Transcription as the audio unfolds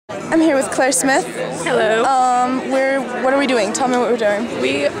I'm here with Claire Smith. Hello. What are we doing? Tell me what we're doing.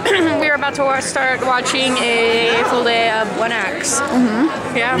 We're about to start watching a full day of One Acts.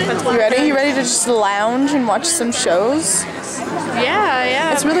 Yeah. That's You ready? You ready to just lounge and watch some shows?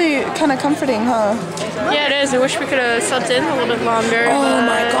 Yeah. It's really kind of comforting, huh? Yeah, it is. I wish we could have slept in a little bit longer. Oh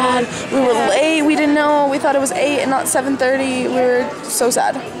my God, we were late. We didn't know. We thought it was 8 and not 7:30. We were so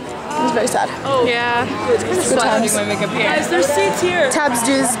sad. It was very sad. Oh yeah. It's kind of slow doing my makeup here. Guys, there's seats here. Tabs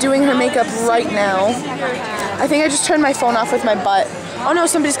is doing her makeup right now. I think I just turned my phone off with my butt. Oh no,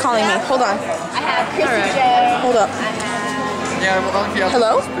 somebody's calling me. Hold on. I have Chrissy J. Hold up.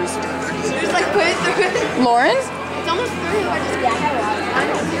 Hello? Just like put it through. Lauren? It's almost through. I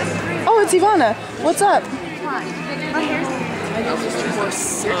know. Oh, it's Ivana. What's up? My hair's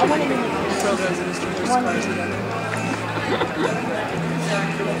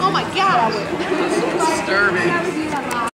Oh my God. Disturbing.